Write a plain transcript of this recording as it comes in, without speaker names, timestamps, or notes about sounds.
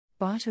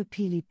Batho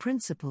Pele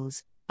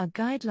Principles are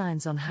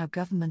guidelines on how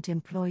government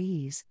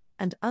employees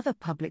and other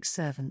public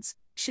servants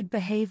should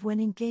behave when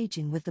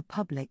engaging with the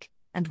public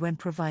and when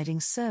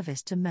providing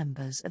service to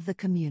members of the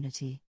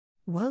community.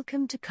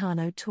 Welcome to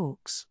Kano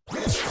Talks.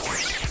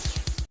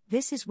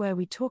 This is where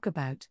we talk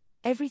about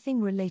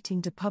everything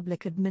relating to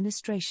public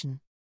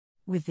administration.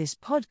 With this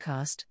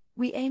podcast,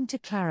 we aim to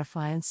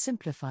clarify and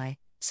simplify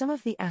some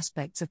of the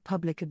aspects of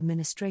public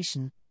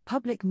administration,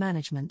 public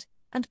management,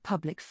 and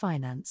public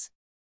finance.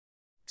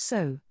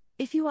 So,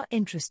 if you are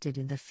interested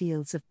in the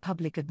fields of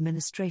public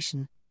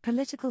administration,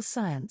 political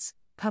science,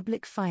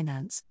 public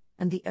finance,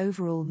 and the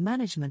overall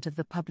management of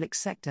the public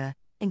sector,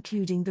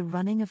 including the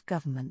running of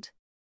government,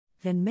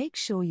 then make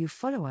sure you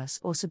follow us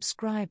or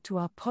subscribe to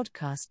our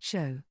podcast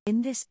show.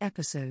 In this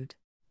episode,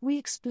 we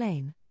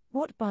explain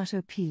what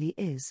Batho Pele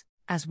is,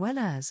 as well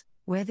as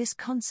where this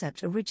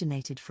concept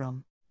originated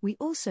from. We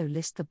also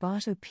list the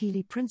Batho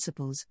Pele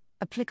Principles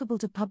applicable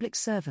to public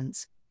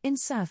servants in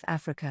South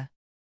Africa,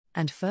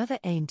 and further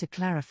aim to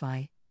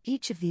clarify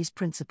each of these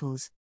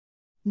principles.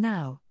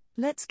 Now,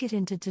 let's get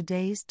into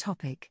today's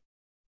topic.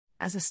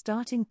 As a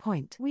starting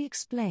point, we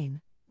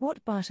explain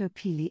what Batho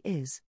Pele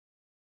is.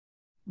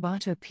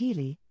 Batho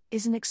Pele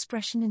is an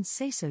expression in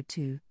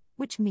Sesotho,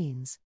 which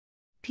means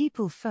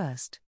people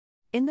first,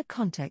 in the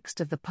context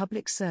of the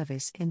public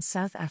service in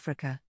South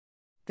Africa.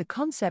 The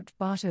concept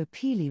Batho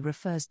Pele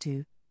refers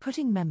to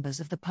putting members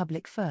of the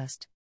public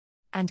first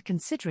and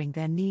considering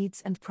their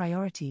needs and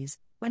priorities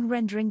when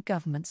rendering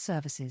government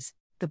services.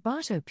 The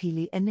Batho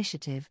Pele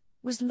initiative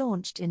was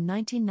launched in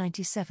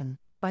 1997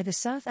 by the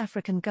South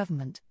African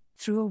government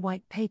through a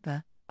white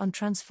paper on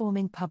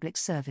transforming public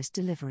service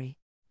delivery.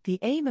 The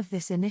aim of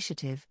this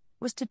initiative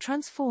was to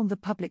transform the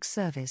public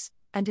service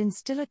and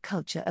instill a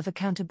culture of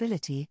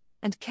accountability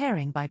and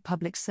caring by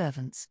public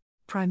servants.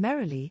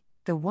 Primarily,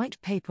 the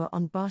white paper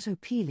on Batho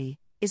Pele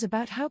is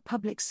about how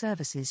public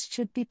services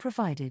should be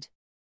provided,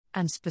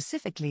 and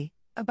specifically,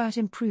 about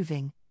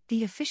improving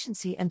the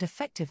efficiency and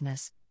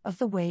effectiveness of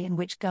the way in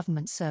which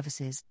government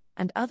services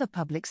and other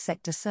public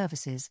sector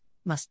services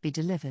must be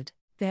delivered.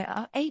 There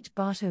are 8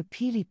 Batho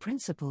Pele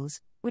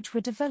principles which were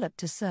developed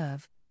to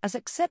serve as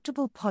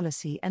acceptable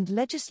policy and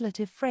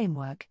legislative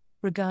framework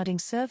regarding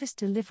service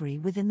delivery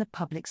within the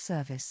public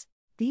service.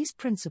 These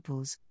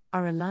principles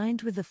are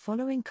aligned with the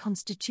following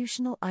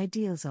constitutional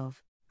ideals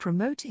of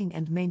promoting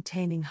and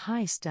maintaining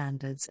high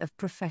standards of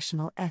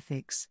professional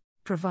ethics,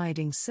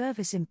 providing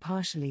service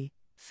impartially,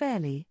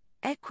 fairly,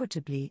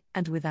 equitably,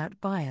 and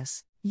without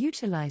bias,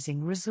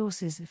 utilizing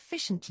resources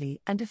efficiently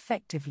and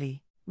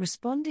effectively,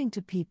 responding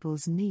to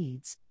people's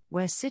needs,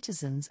 where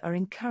citizens are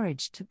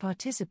encouraged to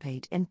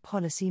participate in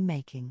policy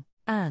making,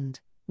 and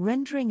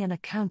rendering an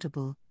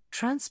accountable,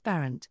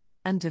 transparent,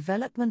 and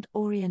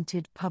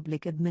development-oriented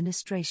public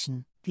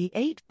administration. The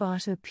 8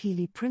 Batho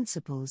Pele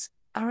principles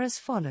are as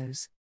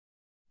follows: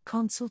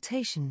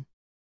 consultation,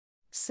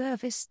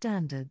 service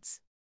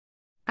standards,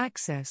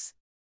 access,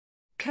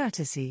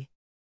 courtesy,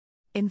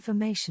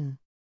 information,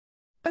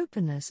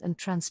 openness and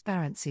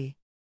transparency,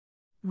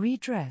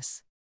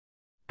 redress,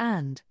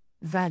 and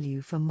value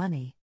for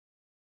money.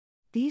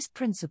 These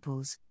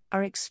principles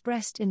are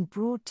expressed in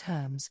broad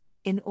terms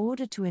in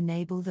order to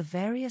enable the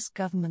various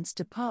government's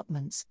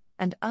departments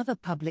and other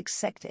public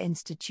sector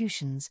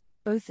institutions,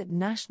 both at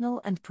national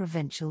and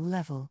provincial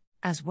level,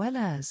 as well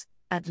as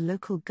at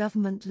local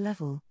government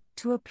level,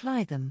 to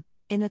apply them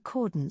in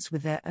accordance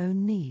with their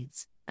own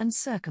needs and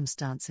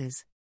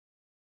circumstances.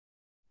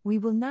 We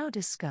will now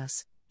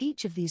discuss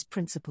each of these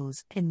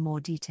principles in more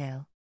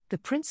detail. The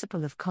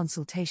principle of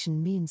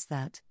consultation means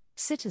that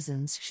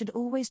citizens should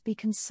always be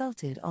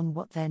consulted on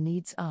what their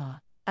needs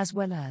are, as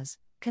well as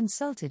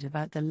consulted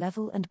about the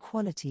level and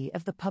quality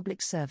of the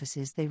public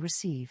services they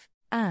receive,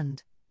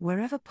 and,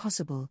 wherever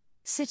possible,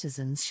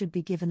 citizens should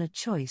be given a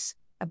choice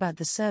about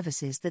the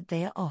services that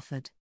they are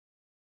offered.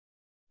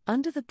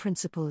 Under the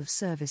principle of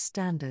service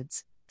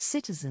standards,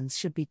 citizens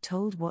should be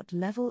told what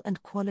level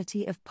and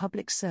quality of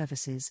public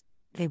services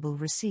they will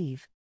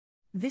receive.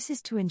 This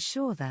is to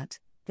ensure that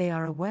they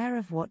are aware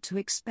of what to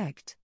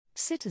expect.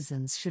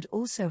 Citizens should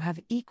also have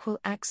equal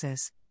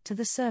access to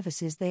the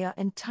services they are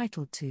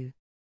entitled to.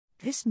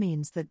 This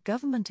means that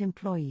government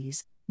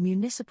employees,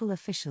 municipal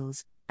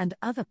officials, and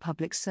other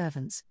public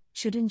servants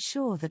should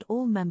ensure that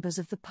all members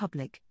of the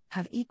public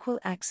have equal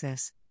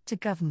access to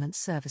government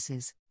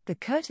services. The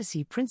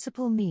courtesy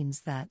principle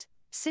means that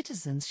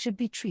citizens should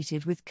be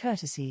treated with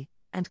courtesy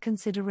and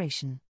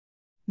consideration,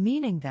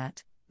 meaning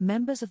that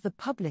members of the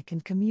public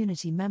and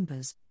community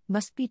members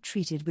must be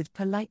treated with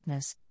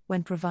politeness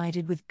when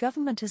provided with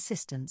government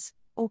assistance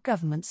or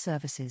government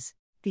services.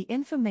 The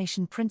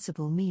information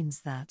principle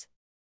means that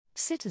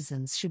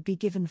citizens should be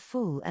given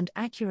full and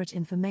accurate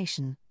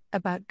information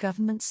about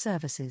government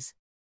services.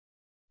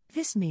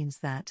 This means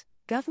that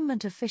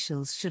government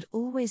officials should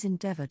always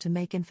endeavor to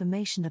make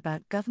information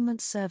about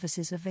government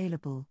services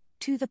available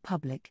to the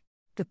public.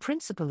 The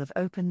principle of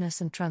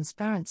openness and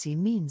transparency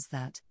means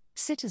that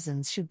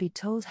citizens should be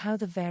told how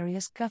the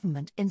various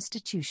government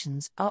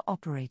institutions are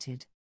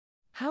operated,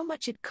 how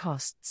much it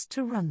costs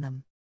to run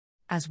them,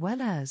 as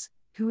well as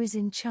who is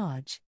in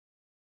charge.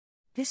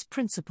 This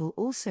principle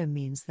also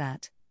means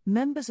that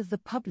members of the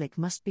public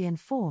must be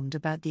informed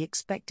about the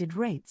expected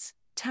rates,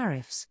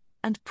 tariffs,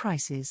 and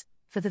prices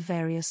for the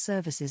various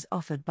services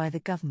offered by the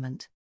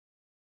government.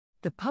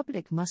 The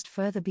public must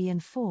further be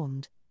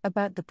informed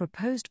about the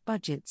proposed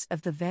budgets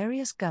of the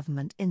various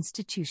government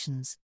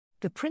institutions.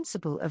 The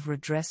principle of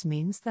redress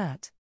means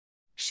that,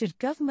 should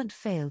government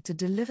fail to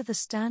deliver the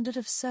standard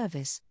of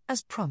service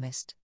as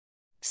promised,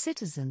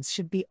 citizens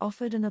should be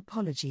offered an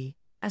apology,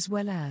 as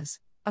well as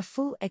a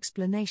full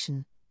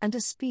explanation and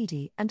a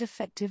speedy and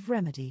effective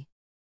remedy.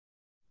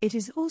 It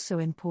is also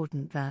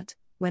important that,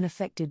 when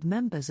affected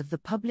members of the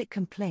public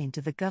complain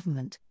to the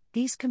government,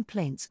 these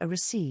complaints are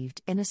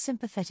received in a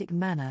sympathetic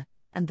manner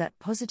and that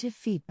positive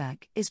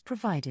feedback is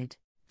provided.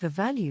 The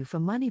value for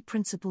money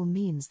principle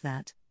means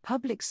that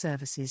public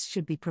services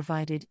should be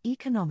provided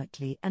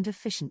economically and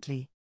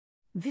efficiently.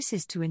 This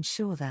is to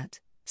ensure that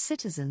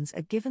citizens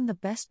are given the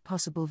best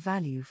possible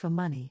value for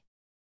money.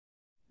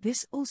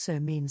 This also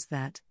means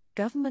that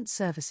government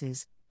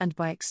services, and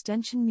by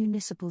extension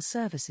municipal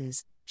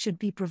services, should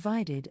be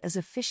provided as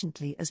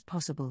efficiently as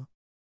possible,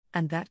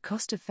 and that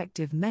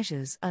cost-effective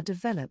measures are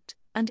developed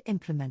and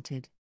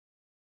implemented.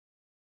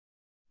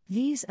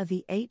 These are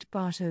the 8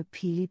 Batho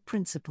Pele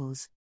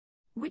Principles.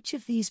 Which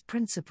of these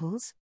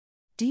principles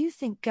do you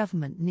think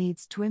government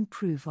needs to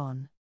improve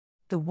on?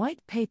 The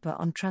White Paper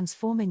on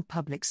Transforming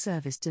Public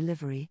Service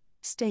Delivery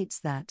states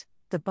that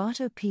the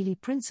Batho Pele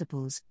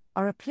Principles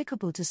are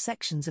applicable to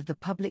sections of the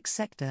public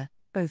sector,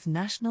 both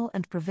national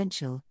and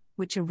provincial,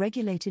 which are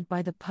regulated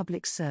by the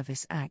Public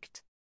Service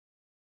Act.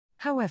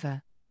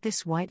 However,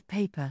 this white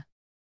paper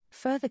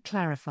further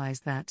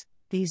clarifies that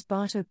these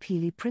Batho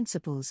Pele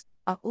Principles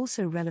are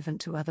also relevant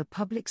to other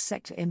public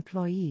sector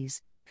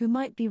employees who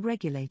might be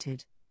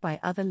regulated by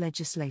other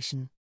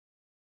legislation.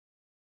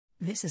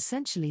 This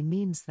essentially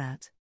means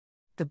that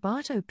the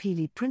Batho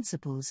Pele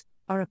Principles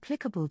are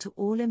applicable to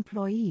all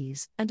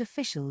employees and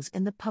officials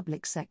in the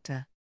public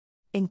sector,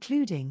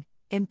 including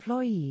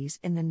employees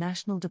in the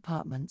national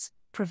departments,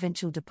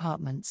 provincial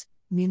departments,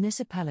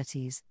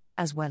 municipalities,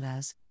 as well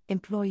as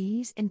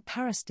employees in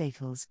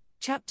parastatals,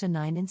 Chapter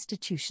 9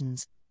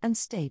 institutions, and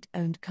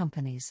state-owned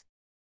companies.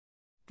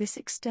 This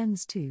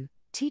extends to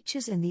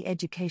teachers in the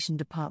education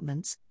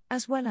departments,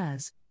 as well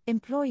as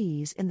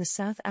employees in the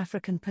South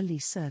African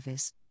Police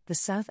Service, the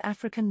South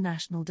African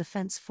National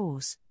Defence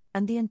Force,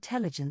 and the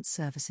intelligence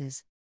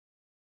services.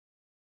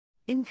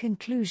 In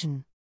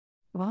conclusion,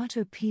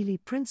 Batho Pele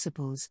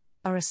Principles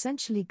are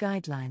essentially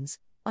guidelines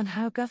on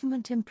how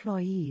government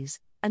employees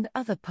and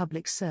other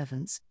public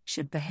servants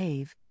should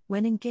behave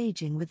when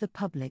engaging with the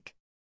public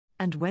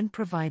and when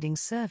providing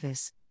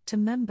service to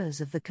members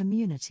of the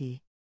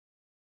community.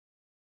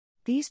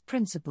 These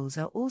principles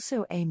are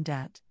also aimed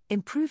at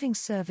improving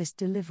service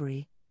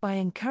delivery by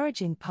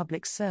encouraging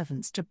public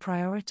servants to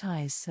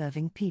prioritize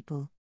serving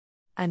people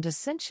and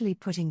essentially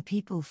putting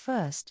people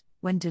first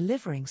when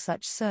delivering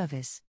such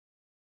service.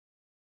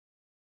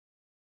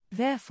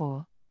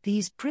 Therefore,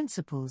 these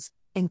principles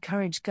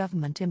encourage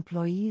government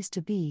employees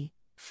to be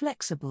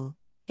flexible,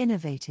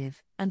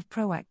 innovative, and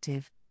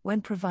proactive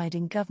when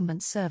providing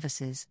government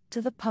services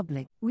to the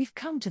public. We've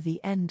come to the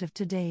end of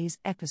today's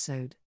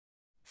episode.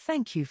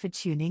 Thank you for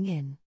tuning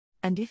in.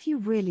 And if you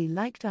really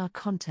liked our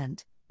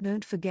content,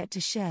 don't forget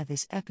to share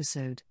this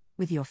episode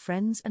with your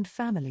friends and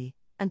family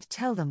and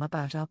tell them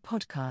about our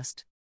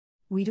podcast.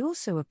 We'd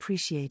also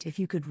appreciate if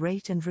you could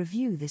rate and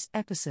review this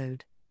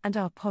episode and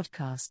our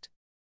podcast.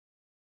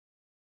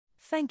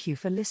 Thank you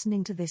for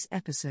listening to this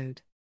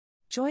episode.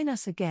 Join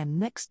us again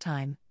next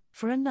time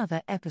for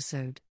another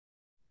episode.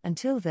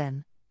 Until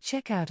then,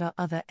 check out our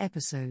other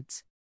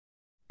episodes.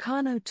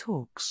 Kano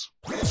Talks.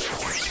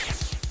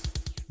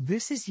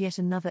 This is yet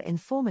another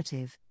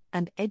informative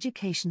and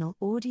educational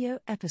audio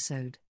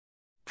episode.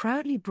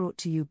 Proudly brought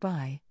to you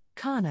by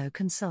Kano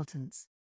Consultants.